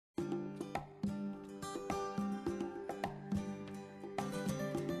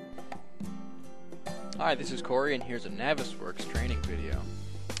Hi, this is Cory, and here's a Navisworks training video.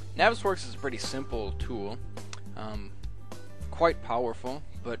 Navisworks is a pretty simple tool, quite powerful,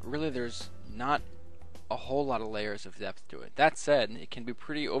 but really there's not a whole lot of layers of depth to it. That said, it can be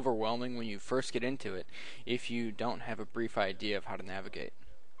pretty overwhelming when you first get into it if you don't have a brief idea of how to navigate.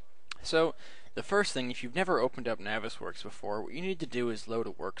 So, the first thing, if you've never opened up Navisworks before, what you need to do is load a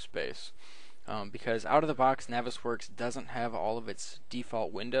workspace. Because out of the box, Navisworks doesn't have all of its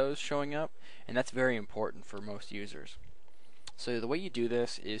default windows showing up, and that's very important for most users. So the way you do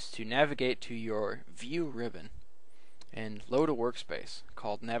this is to navigate to your View ribbon and load a workspace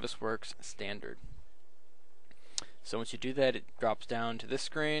called Navisworks Standard. So once you do that, it drops down to this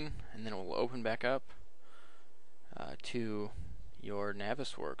screen, and then it will open back up to your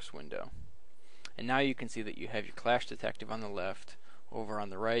Navisworks window. And now you can see that you have your Clash Detective on the left. Over on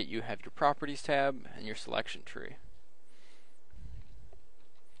the right, you have your Properties tab and your Selection tree.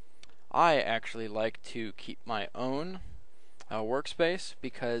 I actually like to keep my own workspace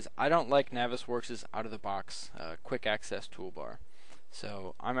because I don't like Navisworks' out-of-the-box quick access toolbar.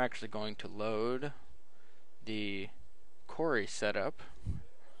 So I'm actually going to load the Cory setup.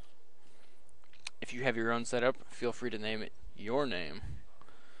 If you have your own setup, feel free to name it your name.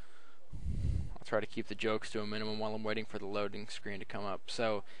 Try to keep the jokes to a minimum while I'm waiting for the loading screen to come up.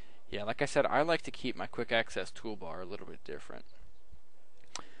 So yeah, like I said, I like to keep my quick access toolbar a little bit different.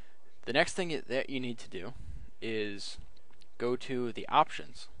 The next thing that you need to do is go to the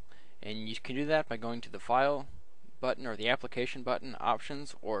options, and you can do that by going to the file button or the application button,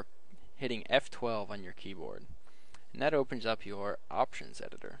 options, or hitting F12 on your keyboard, and that opens up your options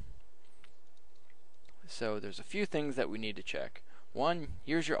editor. So there's a few things that we need to check. One,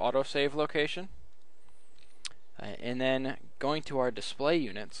 here's your autosave location. And then going to our display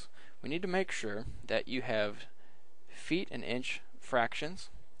units, we need to make sure that you have feet and inch fractions,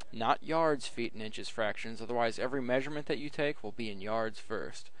 not yards, feet, and inches fractions. Otherwise, every measurement that you take will be in yards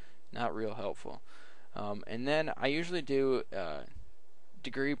first. Not real helpful. And then I usually do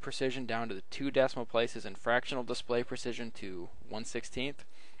degree precision down to the 2 decimal places and fractional display precision to 1/16.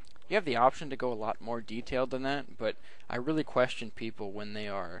 You have the option to go a lot more detailed than that, but I really question people when they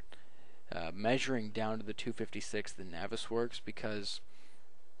are measuring down to the 256th in Navisworks, because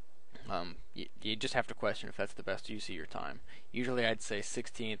you just have to question if that's the best use of your time. Usually I'd say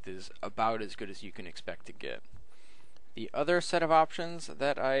 16th is about as good as you can expect to get. The other set of options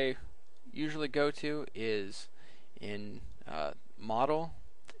that I usually go to is in Model,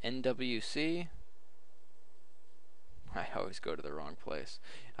 NWC. I always go to the wrong place.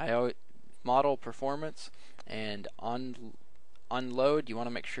 Model Performance, and Unload, you want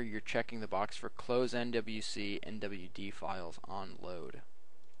to make sure you're checking the box for Close NWC, NWD files on load.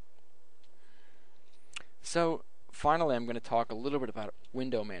 So finally, I'm going to talk a little bit about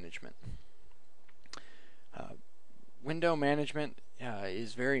window management. Window management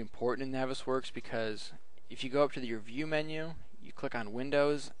is very important in Navisworks because if you go up to your View menu, you click on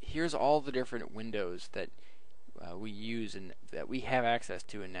Windows, here's all the different windows that we use and that we have access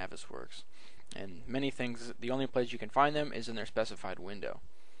to in Navisworks. And many things, the only place you can find them is in their specified window.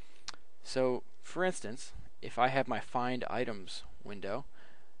 So, for instance, if I have my Find Items window,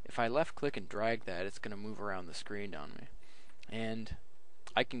 if I left click and drag that, it's going to move around the screen on me. And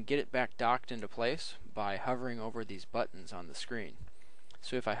I can get it back docked into place by hovering over these buttons on the screen.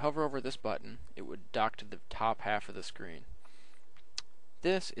 So if I hover over this button, it would dock to the top half of the screen.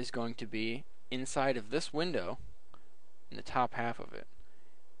 This is going to be inside of this window in the top half of it.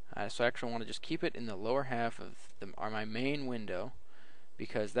 So I actually want to just keep it in the lower half of my main window,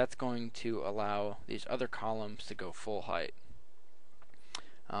 because that's going to allow these other columns to go full height.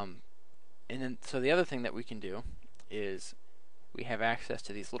 And then, so the other thing that we can do is we have access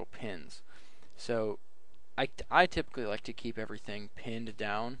to these little pins. So I typically like to keep everything pinned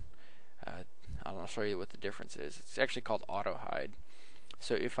down. I'll show you what the difference is. It's actually called auto hide.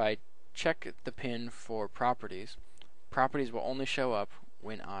 So if I check the pin for properties, properties will only show up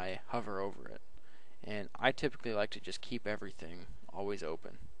when I hover over it. And I typically like to just keep everything always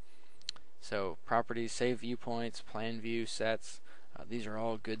open. So properties, save viewpoints, plan view, sets, these are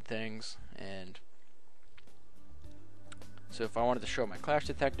all good things. And so if I wanted to show my Clash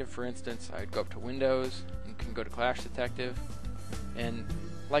Detective, for instance, I'd go up to Windows and can go to Clash Detective, and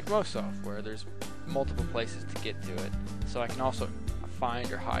like most software, there's multiple places to get to it. So I can also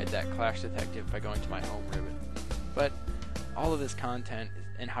find or hide that Clash Detective by going to my home ribbon. But all of this content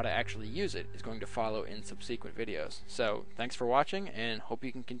and how to actually use it is going to follow in subsequent videos. So thanks for watching, and hope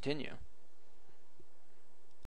you can continue.